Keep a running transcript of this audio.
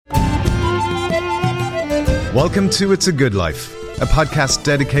Welcome to It's a Good Life, a podcast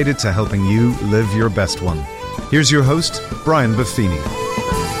dedicated to helping you live your best one. Here's your host, Brian Buffini.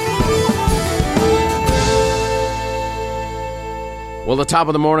 Well, the top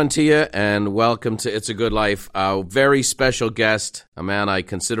of the morning to you, and welcome to It's a Good Life. A very special guest, a man I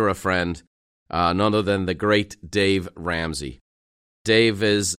consider a friend, none other than the great Dave Ramsey. Dave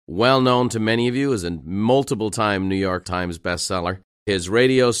is well known to many of you as a multiple-time New York Times bestseller. His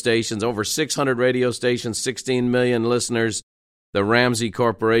radio stations, over 600 radio stations, 16 million listeners. The Ramsey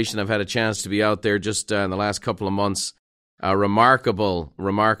Corporation, I've had a chance to be out there just in the last couple of months. A remarkable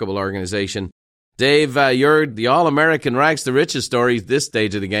organization. Dave, you're the all-American rags to riches story this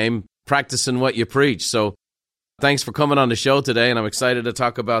stage of the game, practicing what you preach. So thanks for coming on the show today, and I'm excited to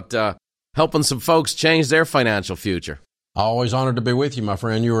talk about helping some folks change their financial future. Always honored to be with you, my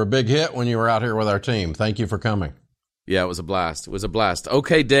friend. You were a big hit when you were out here with our team. Thank you for coming. Yeah, it was a blast.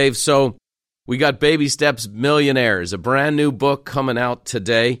 Okay, Dave, so we got Baby Steps Millionaires, a brand new book coming out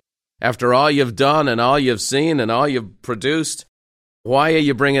today. After all you've done and all you've seen and all you've produced, why are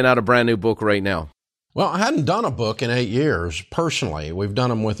you bringing out a brand new book right now? Well, I hadn't done a book in 8 years, personally. We've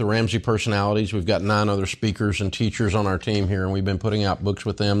done them with the Ramsey personalities. We've got 9 other speakers and teachers on our team here, and we've been putting out books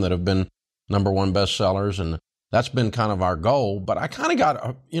with them that have been #1 bestsellers, and that's been kind of our goal. But I kind of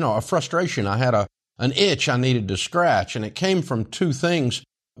got a frustration. I had an itch I needed to scratch, and it came from 2 things.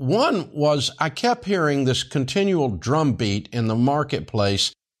 One was I kept hearing this continual drumbeat in the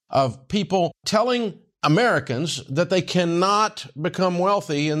marketplace of people telling Americans that they cannot become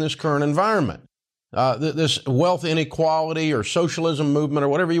wealthy in this current environment. This wealth inequality or socialism movement or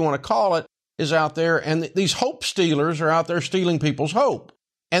whatever you want to call it is out there, and these hope stealers are out there stealing people's hope.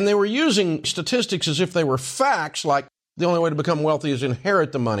 And they were using statistics as if they were facts, like the only way to become wealthy is to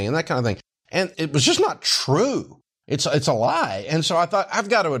inherit the money and that kind of thing. And it was just not true. It's a lie. And so I thought, I've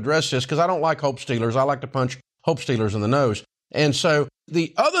got to address this because I don't like hope stealers. I like to punch hope stealers in the nose. And so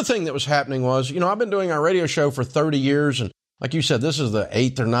the other thing that was happening was, I've been doing our radio show for 30 years. And like you said, this is the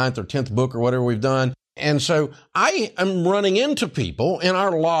 8th or 9th or 10th book or whatever we've done. And so I am running into people in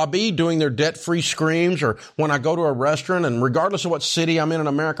our lobby doing their debt-free screams, or when I go to a restaurant, and regardless of what city I'm in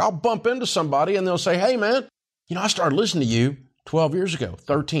America, I'll bump into somebody and they'll say, hey, man, I started listening to you 12 years ago,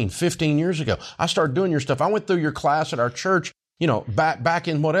 13, 15 years ago. I started doing your stuff. I went through your class at our church, back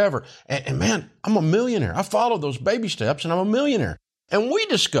in whatever. And man, I'm a millionaire. I followed those baby steps and I'm a millionaire. And we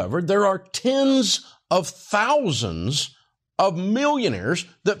discovered there are tens of thousands of millionaires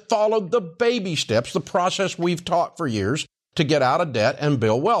that followed the baby steps, the process we've taught for years to get out of debt and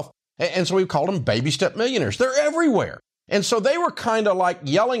build wealth. And so we've called them baby step millionaires. They're everywhere. And so they were kind of like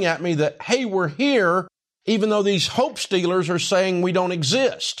yelling at me that, hey, we're here, even though these hope stealers are saying we don't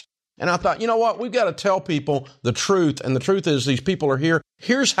exist. And I thought, you know what? We've got to tell people the truth. And the truth is these people are here.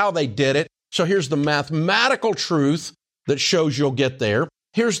 Here's how they did it. So here's the mathematical truth that shows you'll get there.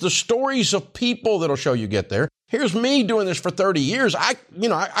 Here's the stories of people that'll show you get there. Here's me doing this for 30 years. I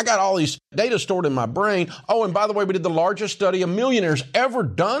got all these data stored in my brain. Oh, and by the way, we did the largest study of millionaires ever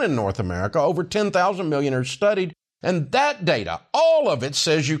done in North America. Over 10,000 millionaires studied. And that data, all of it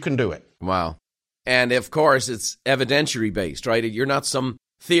says you can do it. Wow. And of course, it's evidentiary based, right? You're not some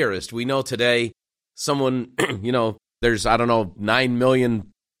theorist. We know today someone, there's, 9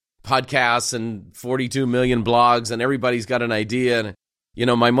 million podcasts and 42 million blogs, and everybody's got an idea. And,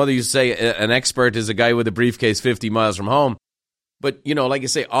 my mother used to say an expert is a guy with a briefcase 50 miles from home. But, like you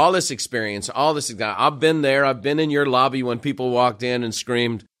say, all this experience, I've been there. I've been in your lobby when people walked in and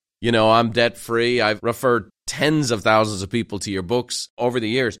screamed, I'm debt free. I've referred tens of thousands of people to your books over the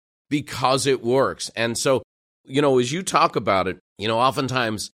years, because it works. And so, as you talk about it,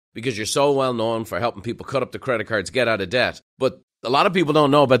 oftentimes because you're so well known for helping people cut up the credit cards, get out of debt. But a lot of people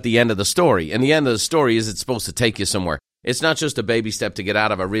don't know about the end of the story. And the end of the story is it's supposed to take you somewhere. It's not just a baby step to get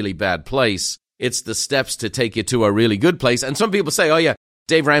out of a really bad place. It's the steps to take you to a really good place. And some people say, oh yeah,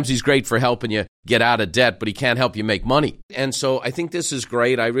 Dave Ramsey's great for helping you get out of debt, but he can't help you make money. And so I think this is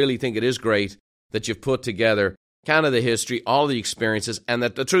great. I really think it is great that you've put together kind of the history, all the experiences, and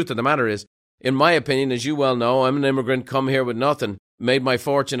that the truth of the matter is, in my opinion, as you well know, I'm an immigrant, come here with nothing, made my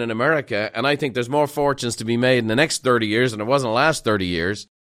fortune in America, and I think there's more fortunes to be made in the next 30 years than there was in the last 30 years.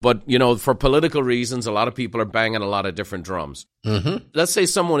 But, for political reasons, a lot of people are banging a lot of different drums. Mm-hmm. Let's say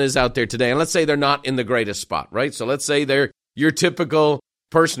someone is out there today, and let's say they're not in the greatest spot, right? So let's say they're your typical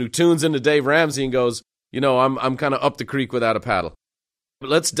person who tunes into Dave Ramsey and goes, I'm kind of up the creek without a paddle.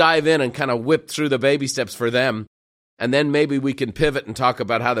 But let's dive in and kind of whip through the baby steps for them. And then maybe we can pivot and talk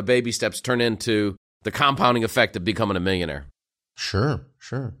about how the baby steps turn into the compounding effect of becoming a millionaire. Sure.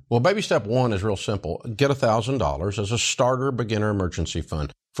 Well, baby step 1 is real simple. Get $1,000 as a starter beginner emergency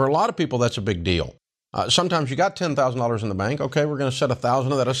fund. For a lot of people, that's a big deal. Sometimes you got $10,000 in the bank. Okay, we're going to set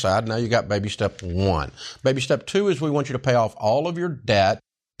 $1,000 of that aside. Now you got baby step 1. Baby step 2 is we want you to pay off all of your debt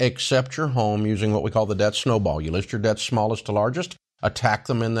except your home using what we call the debt snowball. You list your debts smallest to largest, attack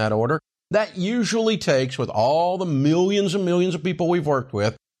them in that order. That usually takes, with all the millions and millions of people we've worked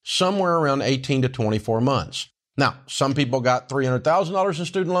with, somewhere around 18 to 24 months. Now, some people got $300,000 in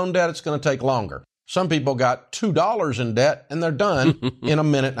student loan debt. It's going to take longer. Some people got $2 in debt and they're done in a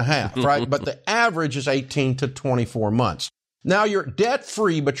minute and a half, right? But the average is 18 to 24 months. Now you're debt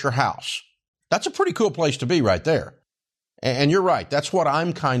free, but your house. That's a pretty cool place to be right there. And you're right. That's what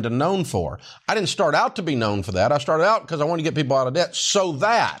I'm kind of known for. I didn't start out to be known for that. I started out because I wanted to get people out of debt so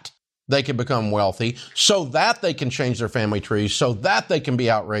that they can become wealthy, so that they can change their family trees, so that they can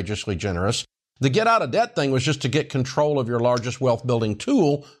be outrageously generous. The get out of debt thing was just to get control of your largest wealth building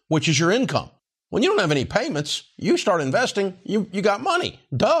tool, which is your income. When you don't have any payments, you start investing, you got money.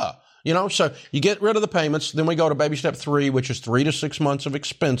 Duh. So you get rid of the payments. Then we go to baby step 3, which is 3 to 6 months of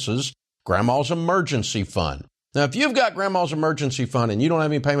expenses, grandma's emergency fund. Now, if you've got grandma's emergency fund and you don't have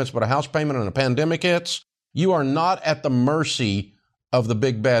any payments but a house payment and a pandemic hits, you are not at the mercy of the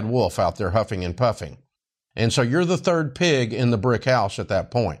big bad wolf out there huffing and puffing. And so you're the third pig in the brick house at that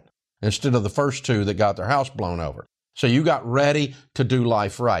point, instead of the first 2 that got their house blown over. So you got ready to do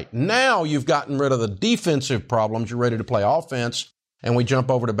life right. Now you've gotten rid of the defensive problems. You're ready to play offense. And we jump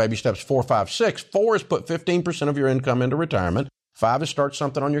over to baby steps 4, 5, 6. 4 is put 15% of your income into retirement. 5 is start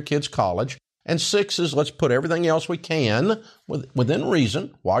something on your kids' college. And 6 is let's put everything else we can within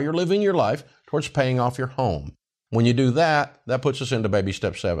reason while you're living your life towards paying off your home. When you do that, that puts us into baby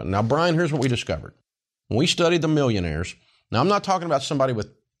step 7. Now, Brian, here's what we discovered. When we studied the millionaires, now I'm not talking about somebody with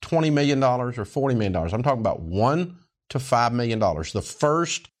 $20 million or $40 million. I'm talking about $1 to $5 million, the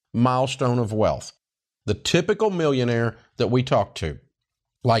first milestone of wealth. The typical millionaire that we talked to,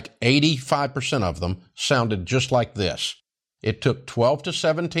 like 85% of them, sounded just like this. It took 12 to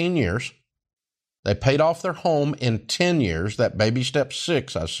 17 years. They paid off their home in 10 years, that baby step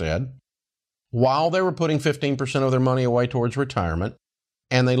 6, I said, while they were putting 15% of their money away towards retirement.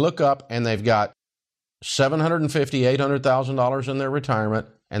 And they look up and they've got $750,000, $800,000 in their retirement,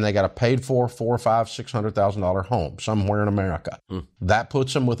 and they got a paid for $400,000, $500,000, $600,000 home somewhere in America. That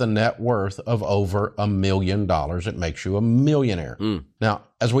puts them with a net worth of over $1 million. It makes you a millionaire. Now,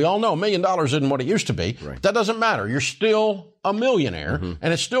 as we all know, $1 million isn't what it used to be. Right. That doesn't matter. You're still a millionaire,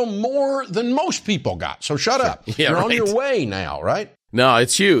 and it's still more than most people got. So shut up. Yeah, You're on your way now, right? No,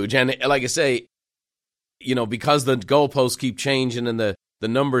 it's huge. And like I say, because the goalposts keep changing and the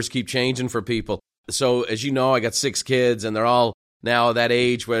numbers keep changing for people. So as you know, I got 6 kids, and they're all now that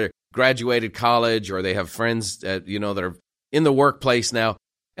age where graduated college or they have friends that are in the workplace now.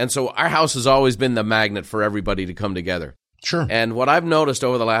 And so our house has always been the magnet for everybody to come together. Sure. And what I've noticed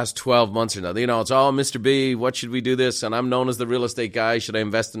over the last 12 months or now, it's all Mr. B, what should we do this? And I'm known as the real estate guy. Should I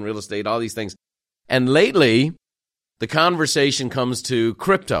invest in real estate? All these things. And lately, the conversation comes to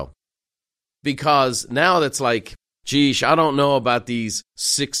crypto, because now that's like, geesh, I don't know about these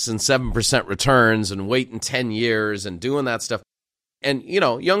 6 and 7% returns and waiting 10 years and doing that stuff. And,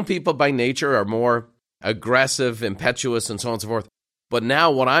 young people by nature are more aggressive, impetuous, and so on and so forth. But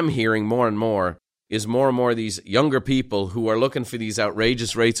now what I'm hearing more and more is more and more of these younger people who are looking for these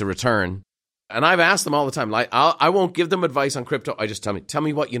outrageous rates of return. And I've asked them all the time, like, I won't give them advice on crypto. I just tell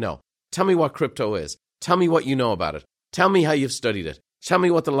me what you know. Tell me what crypto is. Tell me what you know about it. Tell me how you've studied it. Tell me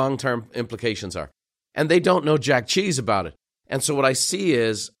what the long-term implications are. And they don't know jack cheese about it. And so what I see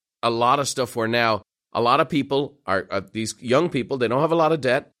is a lot of stuff where now a lot of people are these young people, they don't have a lot of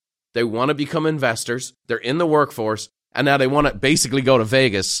debt. They want to become investors. They're in the workforce. And now they want to basically go to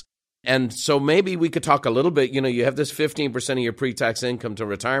Vegas. And so maybe we could talk a little bit, you have this 15% of your pre-tax income to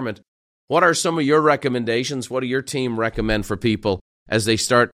retirement. What are some of your recommendations? What do your team recommend for people as they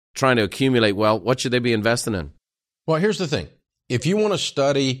start trying to accumulate wealth? What should they be investing in? Well, here's the thing. If you want to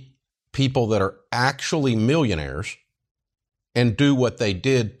study people that are actually millionaires and do what they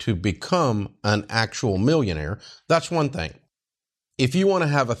did to become an actual millionaire, that's one thing. If you want to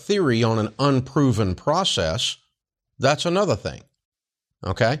have a theory on an unproven process, that's another thing.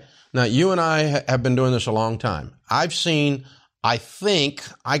 Okay? Now, you and I have been doing this a long time. I think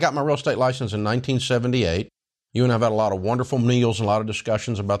I got my real estate license in 1978. You and I have had a lot of wonderful meals and a lot of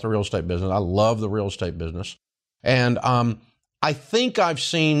discussions about the real estate business. I love the real estate business. And I think I've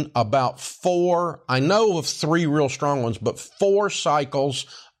seen about 4, I know of 3 real strong ones, but 4 cycles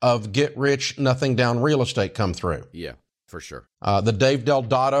of get rich, nothing down real estate come through. Yeah. For sure. The Dave Del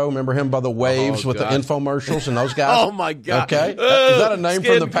Dotto, remember him by the waves with God. the infomercials, and remember him by the waves with the infomercials with the infomercials and those guys? Oh, my God. Okay. Is that a name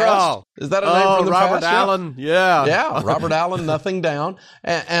from the past? Crawl. Is that a name from the past? Robert Allen. Yeah. Yeah, Robert Allen, nothing down.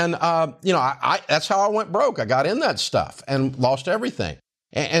 And I that's how I went broke. I got in that stuff and lost everything.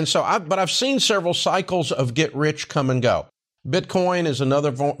 And so I've seen several cycles of get rich come and go. Bitcoin is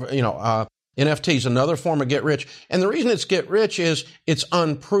another, NFT is another form of get rich. And the reason it's get rich is it's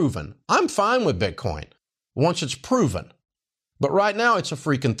unproven. I'm fine with Bitcoin once it's proven. But right now it's a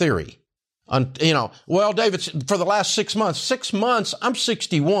freaking theory. Well, Dave, it's for the last 6 months. 6 months, I'm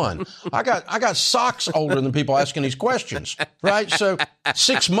 61. I got socks older than people asking these questions, right? So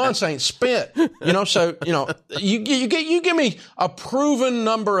 6 months ain't spent, So you give me a proven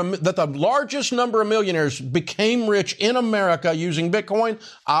number that the largest number of millionaires became rich in America using Bitcoin.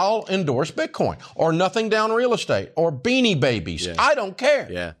 I'll endorse Bitcoin or nothing down real estate or Beanie Babies. Yeah. I don't care.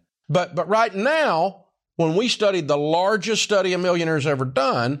 Yeah. But right now, when we studied the largest study of millionaires ever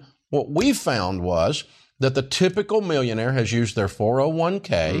done, what we found was that the typical millionaire has used their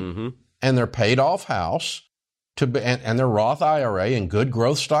 401k and their paid-off house and their Roth IRA and good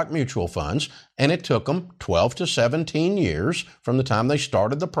growth stock mutual funds, and it took them 12 to 17 years from the time they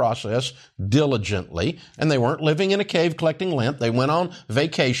started the process diligently, and they weren't living in a cave collecting lint. They went on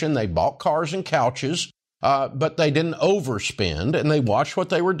vacation. They bought cars and couches, but they didn't overspend, and they watched what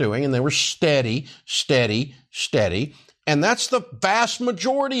they were doing, and they were steady. And that's the vast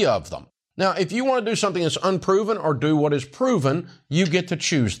majority of them. Now, if you want to do something that's unproven or do what is proven, you get to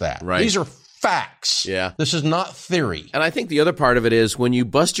choose that. Right. These are facts. Yeah. This is not theory. And I think the other part of it is when you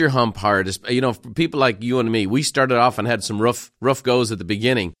bust your hump hard, for people like you and me, we started off and had some rough goes at the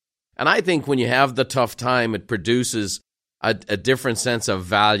beginning. And I think when you have the tough time, it produces a different sense of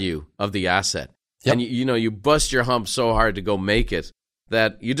value of the asset. Yep. And you bust your hump so hard to go make it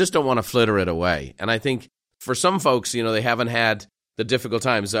that you just don't want to flitter it away. And I think for some folks, they haven't had the difficult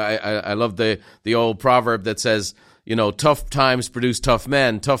times. I love the old proverb that says, tough times produce tough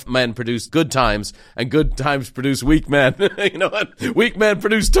men produce good times, and good times produce weak men. Weak men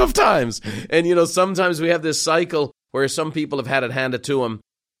produce tough times. And, sometimes we have this cycle where some people have had it handed to them.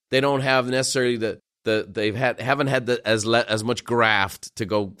 They don't have necessarily haven't had as much graft to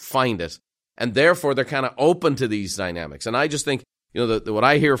go find it. And therefore, they're kind of open to these dynamics. And I just think, what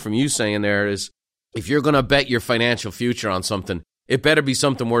I hear from you saying there is, if you're going to bet your financial future on something, it better be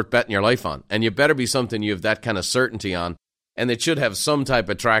something worth betting your life on. And you better be something you have that kind of certainty on. And it should have some type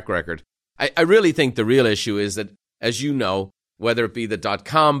of track record. I really think the real issue is that, as you know, whether it be the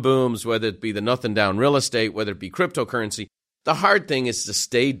 .com booms, whether it be the nothing down real estate, whether it be cryptocurrency, the hard thing is to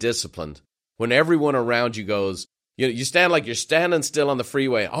stay disciplined when everyone around you goes, you stand like you're standing still on the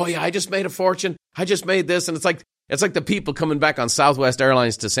freeway. Oh, yeah, I just made a fortune. I just made this. And it's like the people coming back on Southwest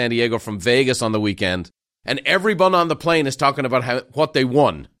Airlines to San Diego from Vegas on the weekend, and everyone on the plane is talking about what they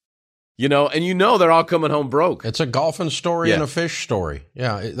won, and they're all coming home broke. It's a golfing story and a fish story.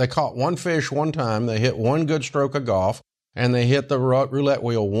 Yeah, they caught one fish one time, they hit one good stroke of golf, and they hit the roulette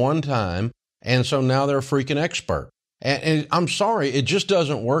wheel one time, and so now they're a freaking expert. And I'm sorry, it just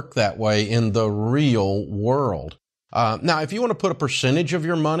doesn't work that way in the real world. Now, if you want to put a percentage of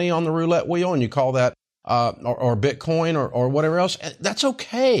your money on the roulette wheel and you call that or Bitcoin or whatever else, that's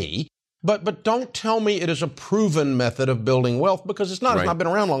okay. But don't tell me it is a proven method of building wealth, because it's not. Right. It's not been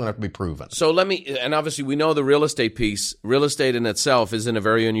around long enough to be proven. So and obviously we know the real estate piece. Real estate in itself is in a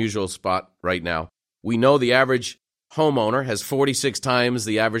very unusual spot right now. We know the average homeowner has 46 times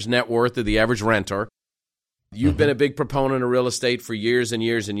the average net worth of the average renter. You've been a big proponent of real estate for years and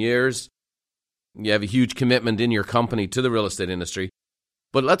years and years. You have a huge commitment in your company to the real estate industry.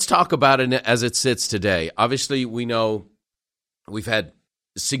 But let's talk about it as it sits today. Obviously, we know we've had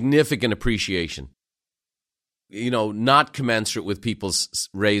significant appreciation, not commensurate with people's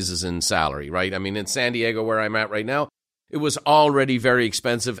raises in salary, right? I mean, in San Diego, where I'm at right now, it was already very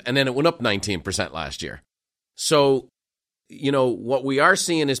expensive, and then it went up 19% last year. So, what we are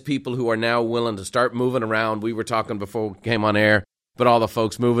seeing is people who are now willing to start moving around. We were talking before we came on air, but all the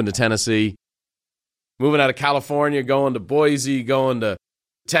folks moving to Tennessee, moving out of California, going to Boise, going to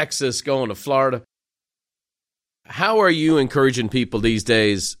Texas, going to Florida. How are you encouraging people these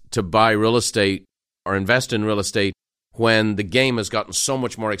days to buy real estate or invest in real estate when the game has gotten so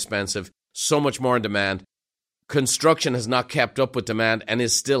much more expensive, so much more in demand? Construction has not kept up with demand and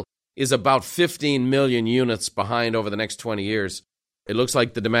is about 15 million units behind over the next 20 years. It looks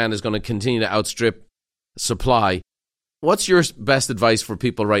like the demand is going to continue to outstrip supply. What's your best advice for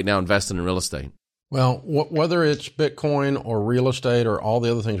people right now investing in real estate? Well, whether it's Bitcoin or real estate or all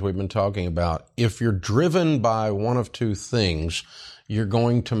the other things we've been talking about, if you're driven by one of two things, you're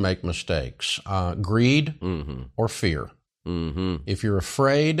going to make mistakes, greed or fear. Mm-hmm. If you're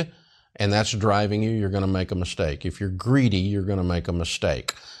afraid and that's driving you, you're going to make a mistake. If you're greedy, you're going to make a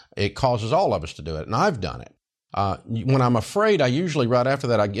mistake. It causes all of us to do it, and I've done it. When I'm afraid, I usually, right after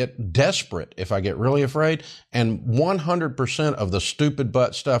that, I get desperate if I get really afraid. And 100% of the stupid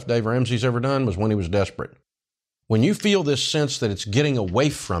butt stuff Dave Ramsey's ever done was when he was desperate. When you feel this sense that it's getting away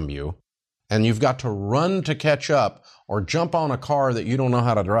from you and you've got to run to catch up or jump on a car that you don't know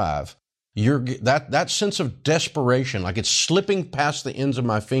how to drive, that sense of desperation, like it's slipping past the ends of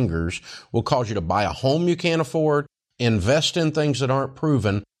my fingers, will cause you to buy a home you can't afford, invest in things that aren't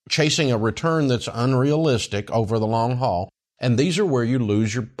proven, chasing a return that's unrealistic over the long haul. And these are where you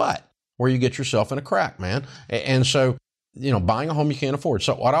lose your butt, where you get yourself in a crack, man. And so, buying a home you can't afford.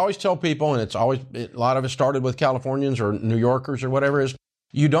 So what I always tell people, and a lot of it started with Californians or New Yorkers or whatever, is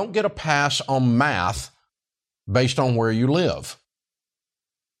you don't get a pass on math based on where you live.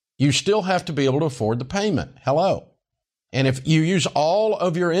 You still have to be able to afford the payment. Hello. And if you use all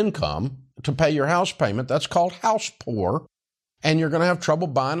of your income to pay your house payment, that's called house poor. And you're going to have trouble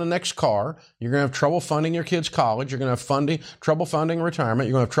buying the next car. You're going to have trouble funding your kids' college. You're going to have trouble funding retirement.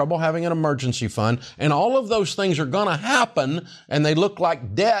 You're going to have trouble having an emergency fund. And all of those things are going to happen, and they look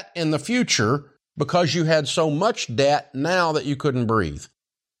like debt in the future because you had so much debt now that you couldn't breathe.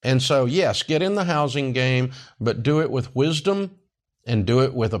 And so, yes, get in the housing game, but do it with wisdom and do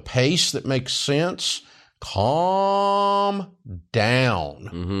it with a pace that makes sense. Calm down.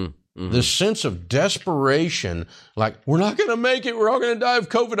 Mm-hmm. Mm-hmm. This sense of desperation, like, we're not going to make it, we're all going to die of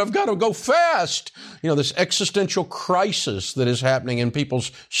COVID, I've got to go fast. This existential crisis that is happening in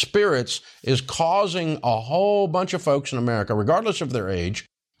people's spirits is causing a whole bunch of folks in America, regardless of their age,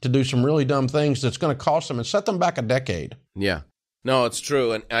 to do some really dumb things that's going to cost them and set them back a decade. Yeah. No, it's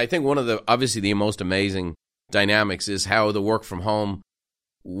true. And I think one of the most amazing dynamics is how the work from home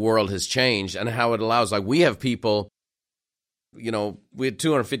world has changed and how it allows, like, we have people, we had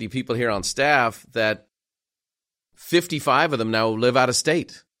 250 people here on staff that 55 of them now live out of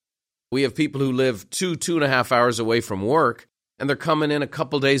state. We have people who live 2.5 hours away from work, and they're coming in a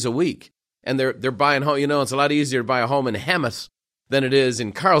couple days a week. And they're buying home. It's a lot easier to buy a home in Hemet than it is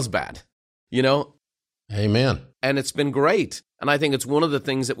in Carlsbad, Amen. And it's been great. And I think it's one of the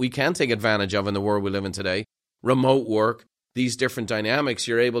things that we can take advantage of in the world we live in today. Remote work, these different dynamics,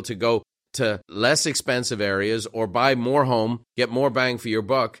 you're able to go to less expensive areas or buy more home, get more bang for your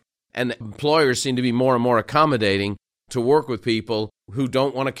buck. And employers seem to be more and more accommodating to work with people who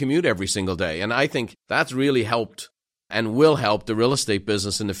don't want to commute every single day. And I think that's really helped and will help the real estate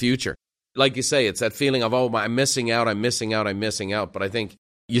business in the future. Like you say, it's that feeling of, I'm missing out. But I think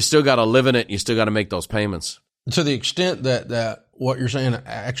you still got to live in it. You still got to make those payments. To the extent that what you're saying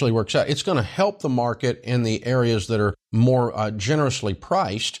actually works out, it's going to help the market in the areas that are more generously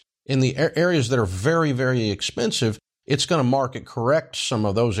priced. In the areas that are very, very expensive, it's going to market correct some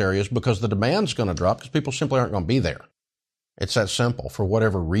of those areas because the demand's going to drop because people simply aren't going to be there. It's that simple for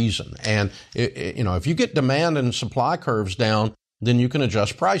whatever reason. And, if you get demand and supply curves down, then you can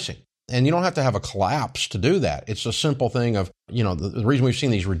adjust pricing. And you don't have to have a collapse to do that. It's a simple thing of, the reason we've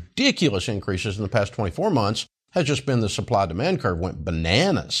seen these ridiculous increases in the past 24 months has just been the supply-demand curve went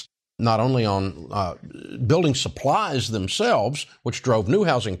bananas. Not only on building supplies themselves, which drove new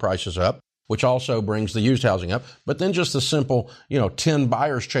housing prices up, which also brings the used housing up, but then just the simple, 10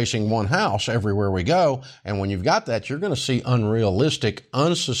 buyers chasing one house everywhere we go. And when you've got that, you're going to see unrealistic,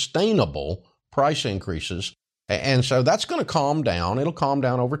 unsustainable price increases. And so that's going to calm down. It'll calm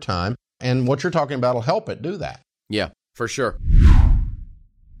down over time. And what you're talking about will help it do that. Yeah, for sure.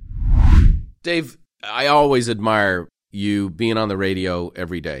 Dave, I always admire you being on the radio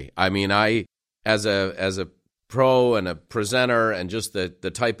every day. I mean, as a pro and a presenter and just the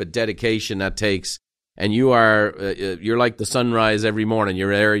type of dedication that takes, and you're like the sunrise every morning.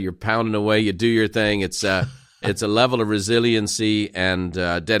 You're there, you're pounding away, you do your thing. It's a level of resiliency and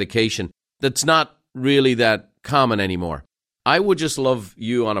dedication that's not really that common anymore. I would just love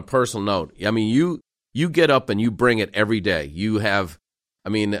you on a personal note. I mean, you get up and you bring it every day. You have,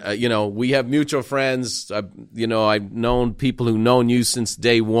 we have mutual friends. I've known people who've known you since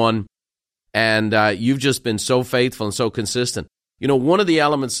day one, and you've just been so faithful and so consistent. One of the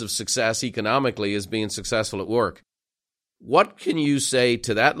elements of success economically is being successful at work. What can you say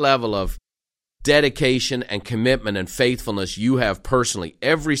to that level of dedication and commitment and faithfulness you have personally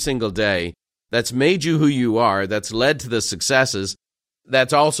every single day that's made you who you are, that's led to the successes,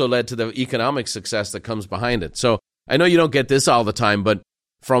 that's also led to the economic success that comes behind it? So I know you don't get this all the time, but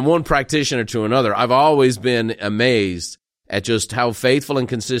from one practitioner to another, I've always been amazed at just how faithful and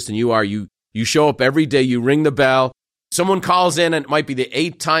consistent you are. You show up every day, you ring the bell, someone calls in, and it might be the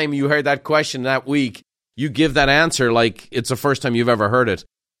 8th time you heard that question that week, you give that answer like it's the first time you've ever heard it.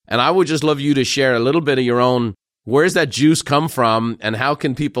 And I would just love you to share a little bit of your own, where's that juice come from, and how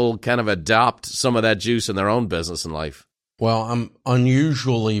can people kind of adopt some of that juice in their own business and life? Well, I'm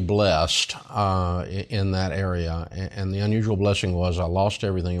unusually blessed in that area. And the unusual blessing was I lost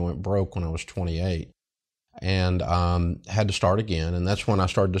everything and went broke when I was 28 and had to start again. And that's when I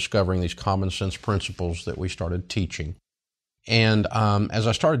started discovering these common sense principles that we started teaching. And as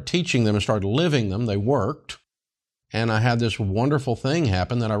I started teaching them and started living them, they worked. And I had this wonderful thing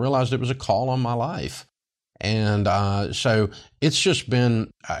happen that I realized it was a call on my life. And so it's just been,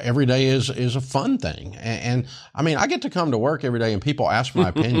 every day is a fun thing. And I mean, I get to come to work every day and people ask my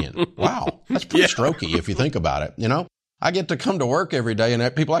opinion. Wow, that's pretty strokey if you think about it, you know? I get to come to work every day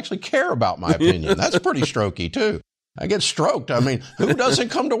and people actually care about my opinion. That's pretty strokey too. I get stroked. I mean, who doesn't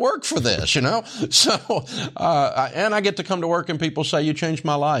come to work for this, you know? So, and I get to come to work and people say, you changed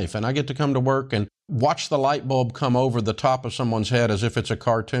my life. And I get to come to work and watch the light bulb come over the top of someone's head as if it's a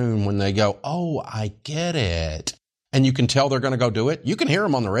cartoon when they go, oh, I get it. And you can tell they're going to go do it. You can hear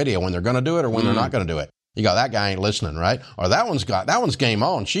them on the radio when they're going to do it or when they're not going to do it. You go, that guy ain't listening, right? Or that one's game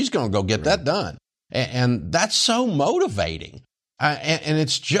on. She's going to go get that done. And that's so motivating. And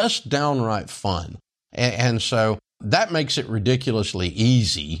it's just downright fun. And so that makes it ridiculously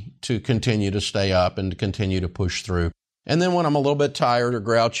easy to continue to stay up and to continue to push through. And then when I'm a little bit tired or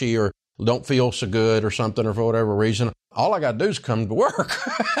grouchy or don't feel so good or something or for whatever reason, all I got to do is come to work.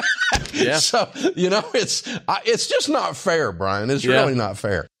 Yeah. So, you know, it's just not fair, Brian. It's really not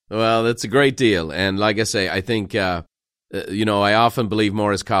fair. Well, that's a great deal. And like I say, I think, I often believe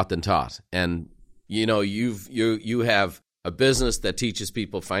more is caught than taught. And, you know, you have a business that teaches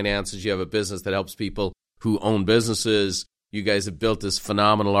people finances. You have a business that helps people who own businesses. You guys have built this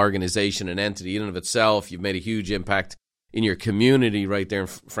phenomenal organization and entity in and of itself. You've made a huge impact in your community right there in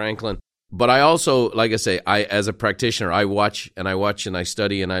Franklin. But I also, like I say, as a practitioner, I watch and I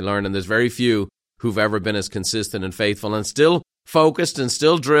study and I learn, and there's very few who've ever been as consistent and faithful and still focused and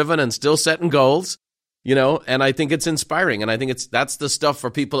still driven and still setting goals, you know, and I think it's inspiring. And I think that's the stuff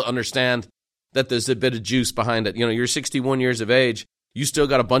for people to understand that there's a bit of juice behind it. You know, you're 61 years of age. You still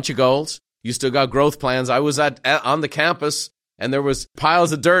got a bunch of goals. You still got growth plans. I was on the campus and there was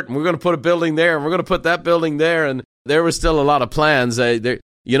piles of dirt and we're going to put a building there and we're going to put that building there. And there was still a lot of plans.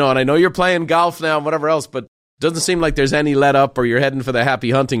 You know, and I know you're playing golf now and whatever else, but it doesn't seem like there's any let up or you're heading for the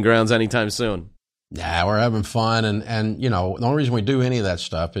happy hunting grounds anytime soon. Yeah, we're having fun. And, you know, the only reason we do any of that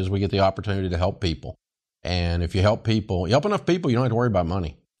stuff is we get the opportunity to help people. And if you help enough people, you don't have to worry about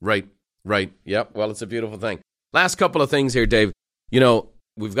money. Right. Yep. Well, it's a beautiful thing. Last couple of things here, Dave. You know,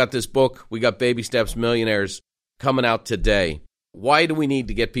 we've got this book. We got Baby Steps Millionaires coming out today. Why do we need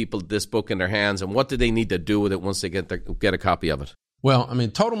to get people this book in their hands, and what do they need to do with it once they get a copy of it? Well, I mean,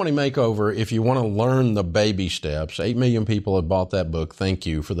 Total Money Makeover, if you want to learn the baby steps, 8 million people have bought that book. Thank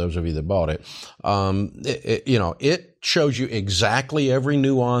you for those of you that bought it. It shows you exactly every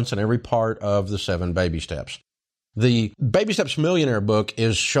nuance and every part of the 7 baby steps. The Baby Steps Millionaire book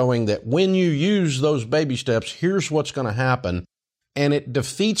is showing that when you use those baby steps, here's what's going to happen. And it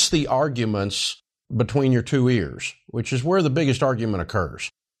defeats the arguments between your two ears, which is where the biggest argument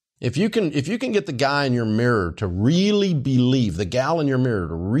occurs. If you can get the guy in your mirror to really believe, the gal in your mirror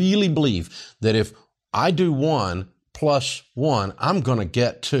to really believe that if I do 1 plus 1, I'm going to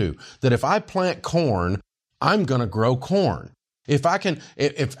get 2. That if I plant corn, I'm going to grow corn. If I can,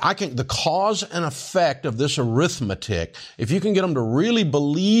 the cause and effect of this arithmetic, if you can get them to really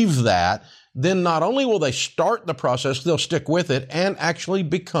believe that, then not only will they start the process, they'll stick with it and actually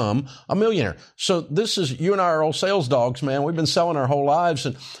become a millionaire. So this is, you and I are old sales dogs, man. We've been selling our whole lives,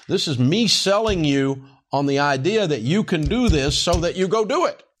 and this is me selling you on the idea that you can do this so that you go do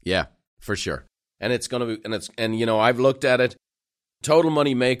it. Yeah, for sure. And it's going to be, and you know, I've looked at it. Total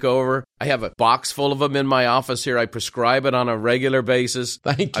Money Makeover. I have a box full of them in my office here. I prescribe it on a regular basis.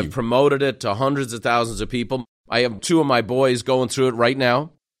 Thank you. I've promoted it to hundreds of thousands of people. I have 2 of my boys going through it right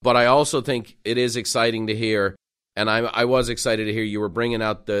now. But I also think it is exciting to hear, and I was excited to hear you were bringing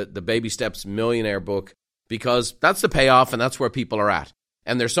out the Baby Steps Millionaire book, because that's the payoff and that's where people are at.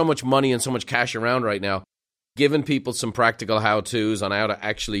 And there's so much money and so much cash around right now, giving people some practical how-tos on how to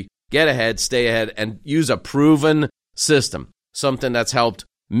actually get ahead, stay ahead, and use a proven system, something that's helped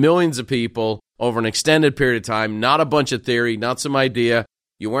millions of people over an extended period of time, not a bunch of theory, not some idea.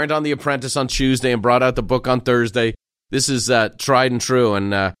 You weren't on The Apprentice on Tuesday and brought out the book on Thursday. This is tried and true,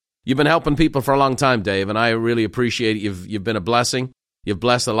 and you've been helping people for a long time, Dave, and I really appreciate it. You've been a blessing. You've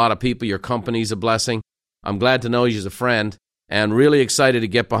blessed a lot of people. Your company's a blessing. I'm glad to know you as a friend, and really excited to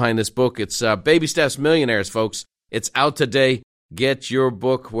get behind this book. It's Baby Steps Millionaires, folks. It's out today. Get your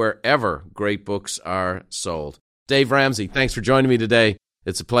book wherever great books are sold. Dave Ramsey, thanks for joining me today.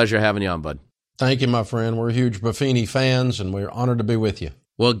 It's a pleasure having you on, bud. Thank you, my friend. We're huge Buffini fans, and we're honored to be with you.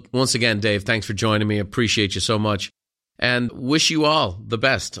 Well, once again, Dave, thanks for joining me. Appreciate you so much, and wish you all the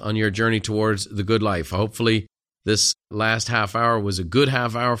best on your journey towards the good life. Hopefully, this last half hour was a good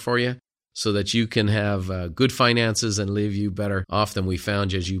half hour for you so that you can have good finances and leave you better off than we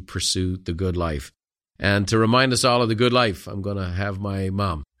found you as you pursue the good life. And to remind us all of the good life, I'm going to have my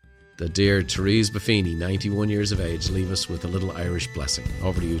mom, the dear Therese Buffini, 91 years of age, leave us with a little Irish blessing.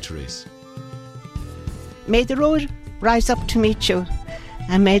 Over to you, Therese. May the road rise up to meet you,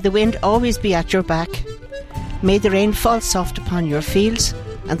 and may the wind always be at your back. May the rain fall soft upon your fields,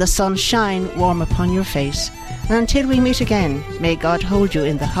 and the sun shine warm upon your face. And until we meet again, may God hold you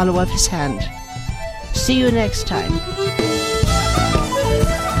in the hollow of his hand. See you next time.